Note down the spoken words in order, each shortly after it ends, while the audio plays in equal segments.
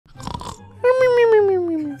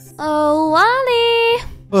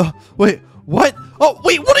Wait, what? Oh,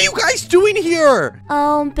 wait, what are you guys doing here?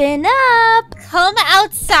 Open up. Come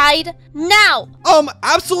outside now.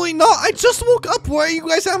 Absolutely not. I just woke up. Why are you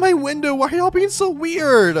guys at my window? Why are y'all being so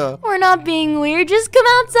weird? We're not being weird. Just come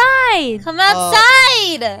outside. Come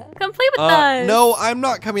outside. Come play with us. No, I'm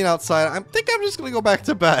not coming outside. I think I'm just gonna go back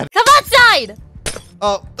to bed. Come outside.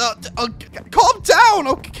 Calm down.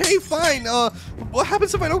 Okay, fine. What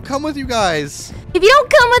happens if I don't come with you guys? If you don't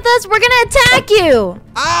come with us, we're gonna attack you.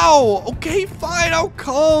 Ow. Okay, fine. I'll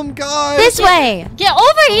come, guys. This way. Get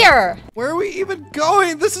over here. Where are we even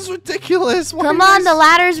going? This is ridiculous. Why Come are you on, guys- the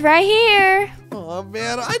ladder's right here. Oh,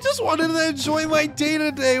 man. I just wanted to enjoy my day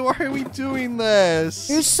today. Why are we doing this?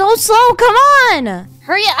 You're so slow. Come on.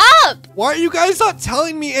 Hurry up. Why are you guys not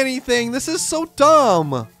telling me anything? This is so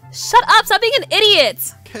dumb. Shut up. Stop being an idiot.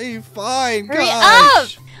 Okay, fine. Hurry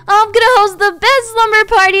gosh. I'm gonna host the best slumber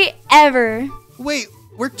party ever. Wait,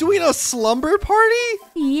 we're doing a slumber party?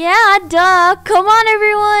 Yeah, duh. Come on,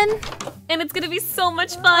 everyone. And it's gonna be so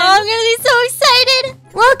much fun. I'm gonna be so excited.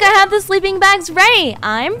 Look, I have the sleeping bags ready.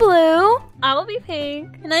 I'm blue. I will be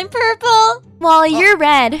pink. And I'm purple. Well, you're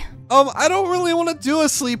red. I don't really want to do a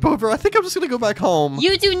sleepover. I think I'm just gonna go back home.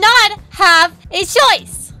 You do not have a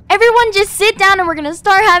choice. Everyone just sit down and we're gonna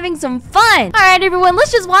start having some fun. All right, everyone,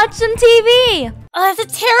 let's just watch some TV. Oh, that's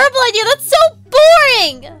a terrible idea. That's so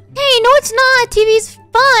boring. Hey, no, it's not. TV's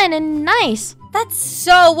fun and nice. That's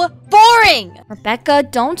so boring. Rebecca,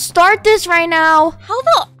 don't start this right now. How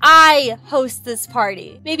about I host this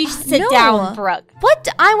party? Maybe you should sit No. down, Brooke. What?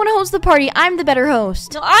 I want to host the party. I'm the better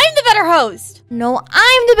host. No, I'm the better host. No,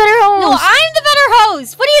 I'm the better host. No, I'm the better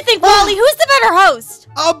host. What do you think, Wally? Who's the better host?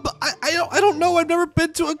 I don't know. I've never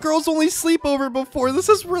been to a girls only sleepover before. This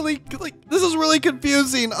is really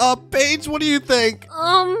confusing. Paige, what do you think?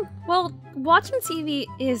 Well, watching TV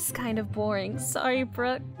is kind of boring. Sorry,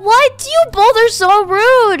 Brooke. What? You both are so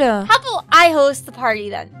rude. How about I host the party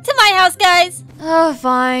then? To my house, guys.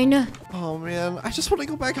 Fine. Oh man, I just want to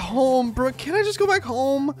go back home, Brooke. Can I just go back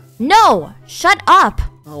home? No, shut up.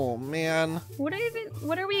 Oh man. What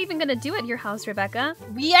are we even gonna do at your house, Rebecca?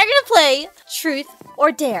 We are gonna play Truth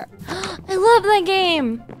or Dare. I love that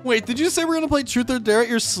game. Wait, did you say we're gonna play Truth or Dare at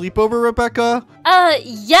your sleepover, Rebecca?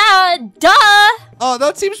 Yeah, duh.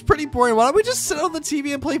 That seems pretty boring. Why don't we just sit on the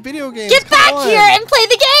TV and play video games? Get Come back on. here and play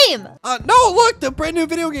the game. No, look, the brand new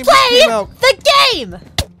video game just Play came out. the game.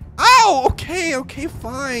 Ow! Okay,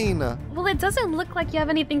 fine. Well, it doesn't look like you have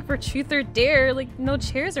anything for Truth or Dare, like no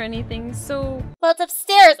chairs or anything, so... Well, it's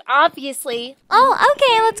upstairs, obviously. Oh,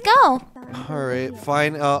 okay, let's go. All right,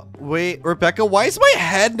 fine. Wait, Rebecca, why is my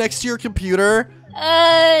head next to your computer?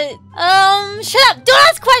 Shut up. Don't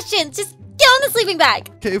ask questions. Just get on the sleeping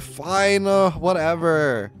bag. Okay, fine.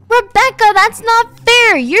 Whatever. Rebecca, that's not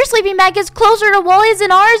fair. Your sleeping bag is closer to Wally's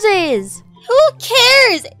than ours is. Who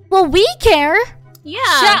cares? Well, we care. Yeah.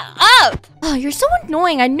 Shut up. Oh, you're so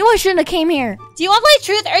annoying. I knew I shouldn't have came here. Do you want to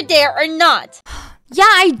play Truth or Dare or not? Yeah,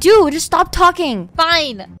 I do. Just stop talking.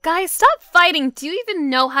 Fine. Guys, stop fighting. Do you even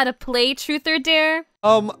know how to play Truth or Dare?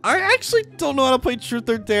 I actually don't know how to play Truth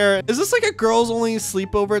or Dare. Is this like a girls only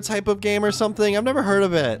sleepover type of game or something? I've never heard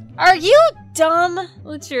of it. Are you dumb?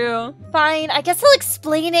 Well, true. Fine, I guess I'll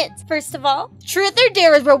explain it first of all. Truth or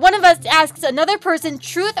Dare is where one of us asks another person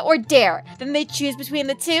truth or dare. Then they choose between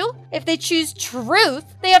the two. If they choose truth,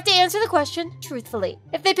 they have to answer the question truthfully.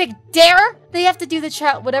 If they pick dare, they have to do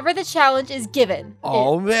whatever the challenge is given.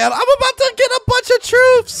 Oh man, I'm about to get a bunch of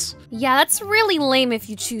truths. Yeah, that's really lame if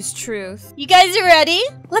you choose Truth. You guys are ready?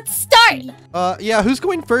 Let's start. Yeah, who's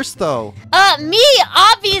going first though? Me,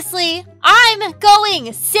 obviously. I'm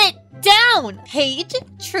going. Sit down. Paige,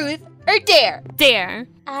 truth or dare? Dare.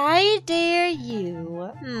 I dare you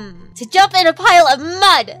to jump in a pile of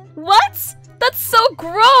mud. What? That's so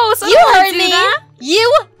gross. You heard me.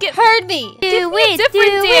 You heard me. Do it,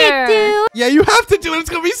 different dare. Yeah, you have to do it. It's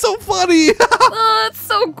gonna be so funny. Oh, it's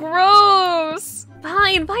so gross.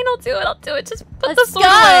 Fine, I'll do it. Just put the Let's sword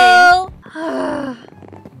go. away.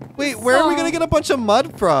 Wait, where are we gonna get a bunch of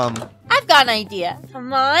mud from? I've got an idea.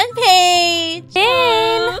 Come on, Paige.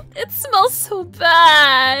 It smells so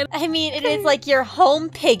bad. I mean, it is like your home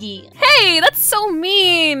piggy. Hey, that's so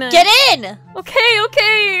mean. Get in. Okay.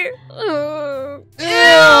 Ew.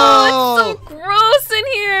 It's so gross in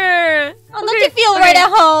here. Oh, don't you feel right at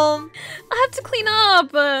home? I have to clean up.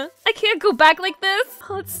 I can't go back like this.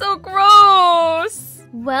 Oh, it's so gross.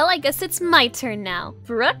 Well, I guess it's my turn now.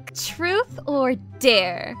 Brooke, truth or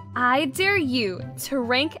dare? I dare you to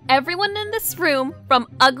rank everyone in this room from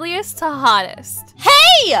ugliest to hottest.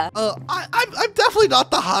 Hey! I'm definitely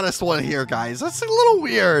not the hottest one here, guys. That's a little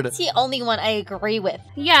weird. It's the only one I agree with.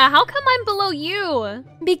 Yeah, how come I'm below you?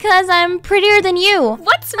 Because I'm prettier than you.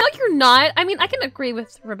 What? No, you're not. I mean, I can agree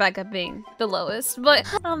with Rebecca being the lowest, but...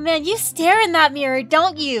 Oh man, you stare in that mirror,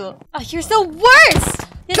 don't you? Oh, you're the worst!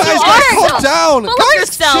 Yes, Guys, you calm are! down. Full of Guys,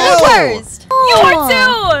 yourself. chill. Worst! You are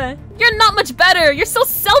too! You're not much better. You're so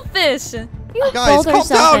selfish. You Guys, both are calm down.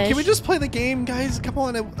 selfish. Can we just play the game, guys? Come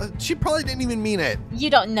on. She probably didn't even mean it. You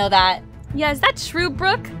don't know that. Yeah, is that true,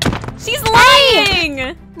 Brooke? She's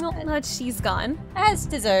lying! Well, but she's gone. As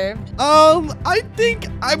deserved. I think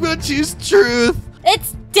I'm gonna choose truth.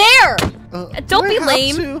 It's dare! Don't do I be have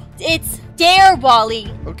lame. to? It's dare,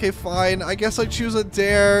 Wally. Okay, fine. I guess I choose a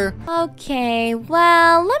dare. Okay,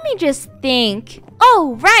 well, let me just think.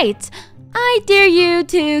 Oh, right. I dare you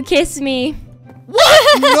to kiss me.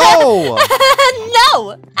 What? No.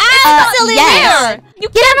 No! Absolutely yes. not! You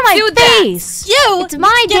Get out of my do that. face. You! It's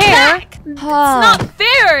my Get dare. back. It's not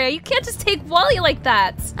fair. You can't just take Wally like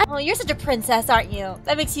that. Oh, you're such a princess, aren't you?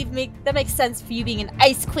 That makes sense for you being an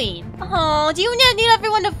ice queen. Oh, do you need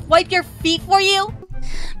everyone to wipe your feet for you?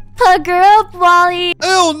 Pucker up, Wally.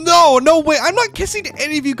 Oh, no way. I'm not kissing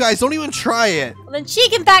any of you guys. Don't even try it. Well, then she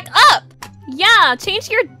can back up. Yeah, change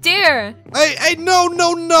your dare.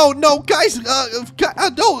 No, guys,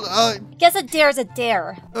 no, Guess a dare is a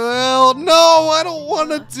dare. well, no, I don't want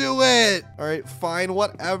to do it. All right, fine,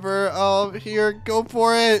 whatever. Here, go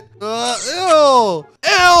for it. Ew.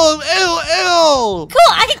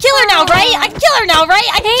 Cool, I can kill her now, right? I can kill her now, right?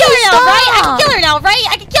 I can kill her now, right? I can kill her now, right?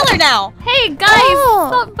 I can kill her now. Hey, guys,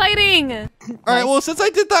 stop fighting. All right, well, since I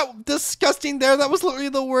did that disgusting dare, that was literally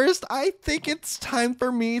the worst, I think it's time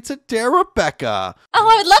for me to dare Rebecca. Oh,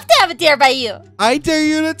 I would love to have a dare by you. I dare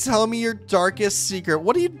you to tell me your darkest secret.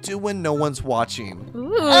 What do you do when no one's watching?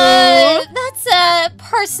 Ooh. That's a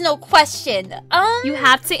personal question. You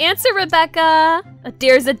have to answer, Rebecca. A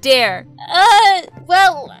dare's a dare.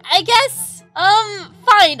 Well, I guess,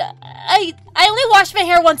 fine. I only wash my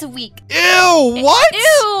hair once a week. Ew, what?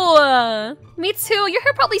 Ew. Me too. Your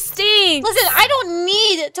hair probably stinks. Listen, I don't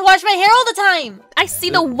need to wash my hair all the time. I see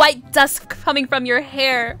the white dust coming from your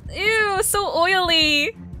hair. Ew, so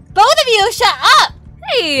oily. Both of you, shut up.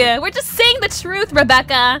 Hey, we're just saying the truth,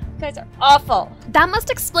 Rebecca. You guys are awful. That must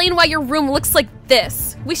explain why your room looks like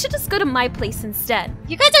this. We should just go to my place instead.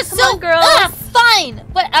 You guys are Come so on, girls. fine.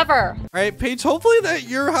 Whatever. All right, Paige, hopefully that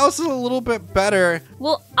your house is a little bit better.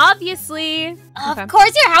 Well, obviously. Of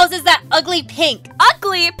course your house is that ugly pink.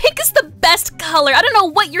 Ugly. Pink is the best color. I don't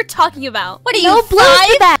know what you're talking about. What are No you, blue for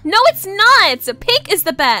 5? that. No, it's not. Pink is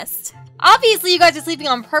the best. Obviously you guys are sleeping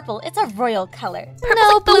on purple. It's a royal color. Purple's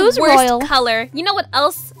No, like the blue's worst royal. color. You know what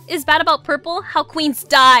else is bad about purple? How queens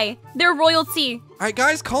die. They're royalty. All right,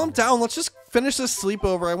 guys, calm down. Let's just finish this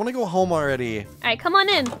sleepover. I want to go home already. All right, come on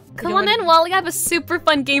in. Come on in, Wally. I have a super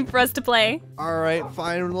fun game for us to play. All right,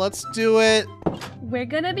 fine. Let's do it. We're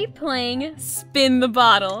gonna be playing Spin the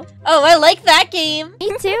Bottle. Oh, I like that game.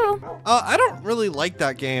 Me too. I don't really like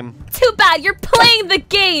that game. Too bad, you're playing the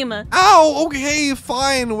game. Ow, okay,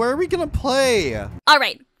 fine. Where are we going to play? All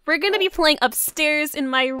right, we're gonna be playing upstairs in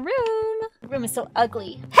my room. The room is so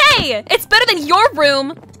ugly. Hey, it's better than your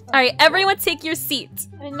room. All right, everyone take your seat.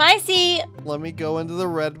 I'm in my seat. Let me go into the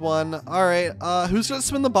red one. All right, who's going to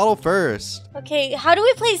spin the bottle first? Okay, how do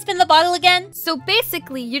we play spin the bottle again? So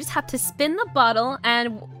basically, you just have to spin the bottle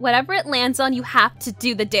and whatever it lands on, you have to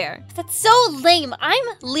do the dare. That's so lame. I'm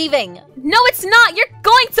leaving. No, it's not. You're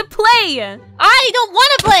going to play. I don't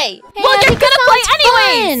want to play. Well, I you're think gonna play it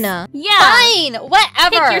anyways. sounds fun. Yeah. Fine,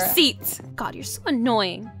 whatever. Take your seat. God, you're so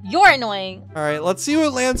annoying. You're annoying. All right, let's see who it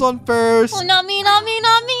lands on first. Oh, not me, not me,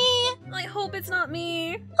 not me. I hope it's not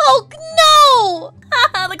me. Oh, no.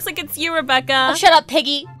 Haha, looks like it's you, Rebecca. Oh, shut up,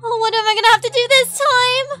 Piggy. Oh, what am I going to have to do this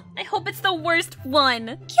time? I hope it's the worst one.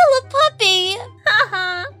 Kill a puppy.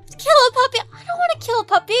 Haha. Kill a puppy. I don't want to kill a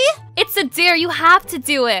puppy. It's a dare. You have to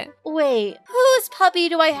do it. Wait, whose puppy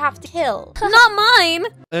do I have to kill? Not mine.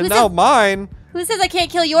 And Who's now it? mine. Who says I can't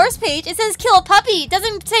kill yours, Paige? It says kill a puppy. It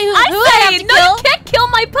doesn't say who I have to no, kill. you can't kill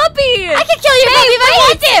my puppy. I can kill your puppy if I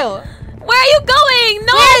want to. Where are you going?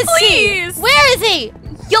 No, Where is please. he? Where is he?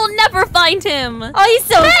 You'll never find him. Oh, he's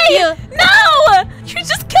so cute. No! You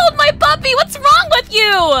just killed my puppy. What's wrong with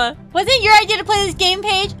you? Wasn't it your idea to play this game,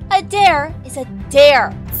 Paige? A dare is a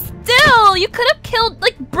dare. Still, you could have killed,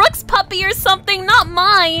 like, Brooke's puppy or something, not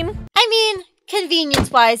mine. I mean,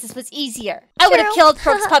 convenience-wise, this was easier. I would have True. killed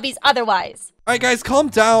Brooke's puppies otherwise. All right, guys, calm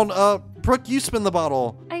down. Brooke, you spin the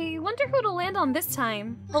bottle. I wonder who to land on this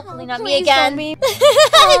time. Hopefully not me Please again. don't be.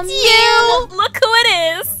 It's you! Look who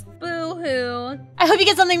it is! Boo-hoo. I hope you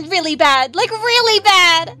get something really bad. Like, really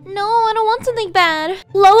bad! No, I don't want something bad.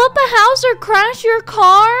 Blow up a house or crash your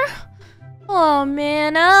car? Oh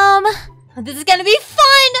man, This is gonna be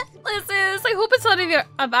fun! Liz, I hope it's not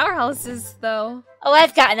of our houses, though. Oh,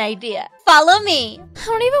 I've got an idea. Follow me. I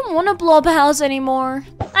don't even want to blow up a house anymore.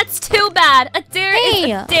 That's too bad. A dare is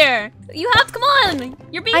Hey. a dare. You have to, come on.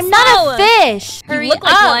 You're being I'm slow. not a fish. You Hurry look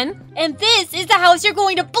like up. one. And this is the house you're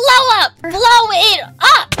going to blow up! Blow it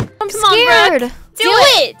up! I'm Come on, scared. Brooke. Do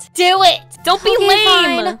it! Do it! Don't be Okay,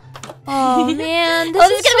 lame. fine. Oh man, Oh,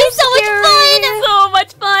 this is gonna be so much fun! So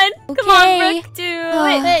much fun. Come on, Okay. Brooke. Do Oh.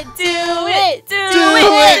 it. Do it! Do Do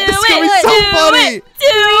it! It's gonna be so funny! Do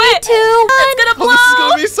it. 2, 1. It's gonna Oh, blow. this is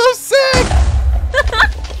gonna be so sick!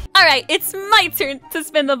 All right, it's my turn to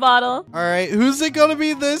spin the bottle. All right, who's it gonna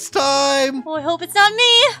be this time? Oh, I hope it's not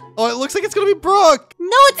me! Oh, it looks like it's gonna be Brooke.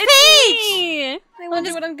 No, it's Paige! Me. I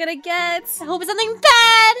wonder what I'm gonna get. I hope it's something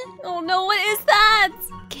bad! Oh no, what is that?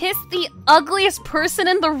 Kiss the ugliest person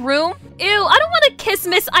in the room? Ew, I don't want to kiss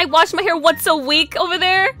Miss I wash my hair once a week over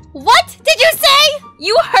there. What did you say?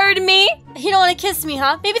 You heard me. You don't want to kiss me,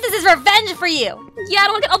 huh? Maybe this is revenge for you. Yeah, I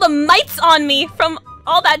don't want to get all the mites on me from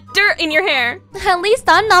all that dirt in your hair. At least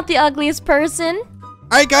I'm not the ugliest person.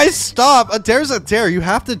 All right, guys, stop. A dare's a dare. You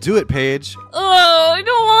have to do it, Paige. Oh, I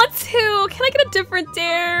don't want to. Can I get a different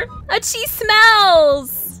dare? A cheese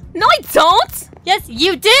smells. No, I don't. Yes,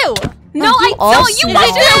 you do! No, you I all don't. You smell. wash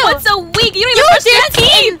your hair You do. once a week. You don't You even brush your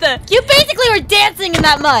dancing. teeth. You basically were dancing in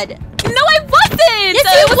that mud. No, I wasn't. Yes,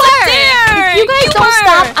 it you was were. a dare. If you guys don't were.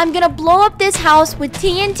 stop, I'm gonna blow up this house with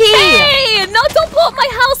TNT. Hey, no, don't blow up my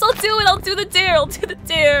house. I'll do it. I'll do the dare. I'll do the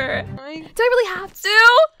dare. Do I really have to?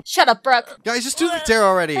 Shut up, Brooke. Guys, just do the dare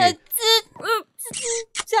already. Ew!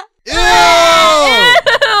 Ew.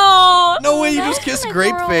 No way, you just kissed kinda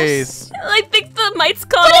Grape gross. Face. I think the mites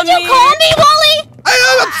caught What on did you me. call me, Wally?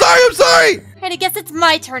 I'm sorry. Alright, I guess it's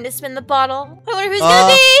my turn to spin the bottle. I wonder who's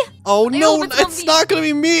gonna be. Oh no, hope it's not it's me. not gonna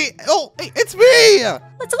be me. Oh, hey, it's me.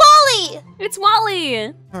 It's Wally. It's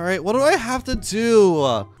Wally. All right, what do I have to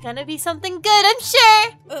do? Gonna be something good, I'm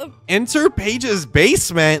sure. Enter Paige's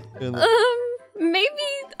basement. Maybe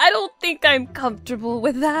I don't think I'm comfortable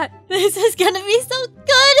with that. This is gonna be so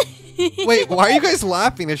good. Wait, why are you guys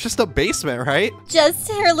laughing? It's just a basement, right? Just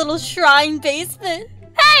her little shrine basement.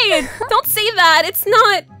 Hey, don't say that. It's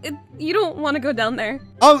not. You don't want to go down there.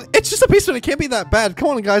 It's just a basement. It can't be that bad. Come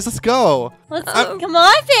on, guys, let's go. Come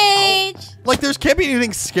on, Paige. Like, there's can't be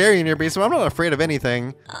anything scary in your basement. I'm not afraid of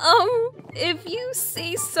anything. If you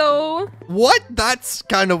say so. What? That's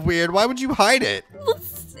kind of weird. Why would you hide it?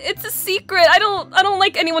 It's a secret. I don't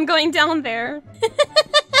like anyone going down there.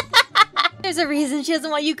 There's a reason she doesn't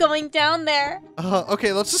want you going down there.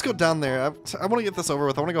 Okay, let's just go down there. I want to get this over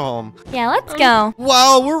with. I want to go home. Yeah, let's go.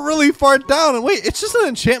 Wow, we're really far down. And wait, it's just an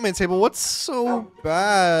enchantment table. What's so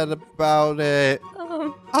bad about it?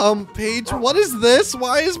 Paige, what is this?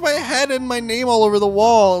 Why is my head and my name all over the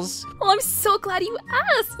walls? Well, I'm so glad you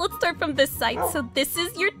asked. Let's start from this side. So this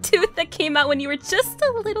is your tooth that came out when you were just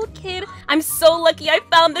a little kid. I'm so lucky I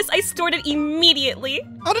found this. I stored it immediately.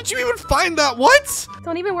 How did you even find that? What?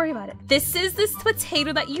 Don't even worry about it. This is this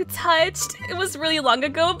potato that you touched. It was really long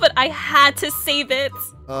ago, but I had to save it.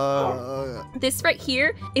 This right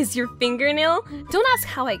here is your fingernail. Don't ask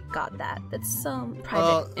how I got that. That's some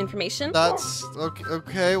private information. That's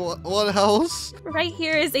okay. What else? Right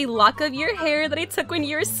here is a lock of your hair that I took when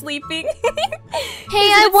you were sleeping. Hey,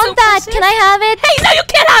 I want that. Can I have it? Hey, no, you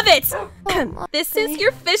can't have it! This is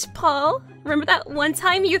your fish paw. Remember that one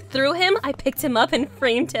time you threw him? I picked him up and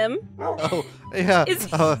framed him. Oh, yeah. Isn't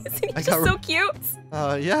he I just got so cute?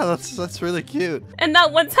 Yeah, that's really cute. And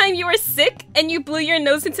that one time you were sick and you blew your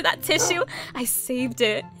nose into that tissue, I saved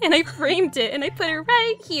it and I framed it and I put it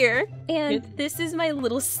right here. And this is my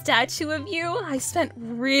little statue of you. I spent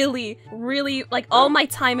really, like all my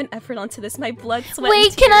time and effort onto this. My blood, sweat, Wait,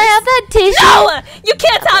 and can I tears. have that tissue? No! You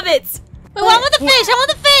can't have it! Wait, I want the fish. I want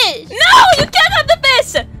the fish. No! You can't have the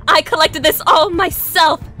fish! I collected this all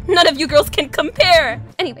myself. None of you girls can compare.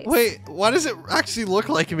 Anyways. Wait, why does it actually look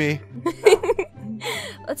like me?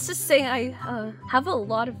 Let's just say I have a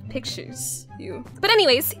lot of pictures. But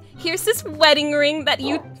anyways, here's this wedding ring that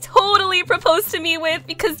you totally proposed to me with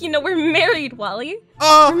because, you know, we're married, Wally.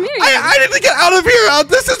 I need to get out of here.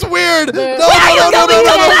 This is weird. No.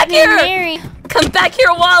 Come back here. Married. Come back here,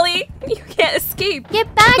 Wally. You can't escape.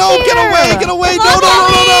 Get back No, here. get away. Get away. No.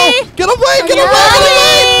 Get away. Get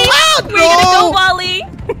away. Ah, Where you gonna go, Wally?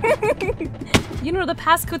 You know the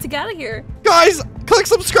passcode to get out of here. Guys, click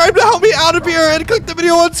click subscribe to help me out of here and click the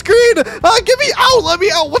video on screen. Get me out. Let me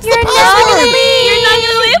out. What's the You're not password? gonna leave. You're not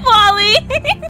gonna leave, Wally.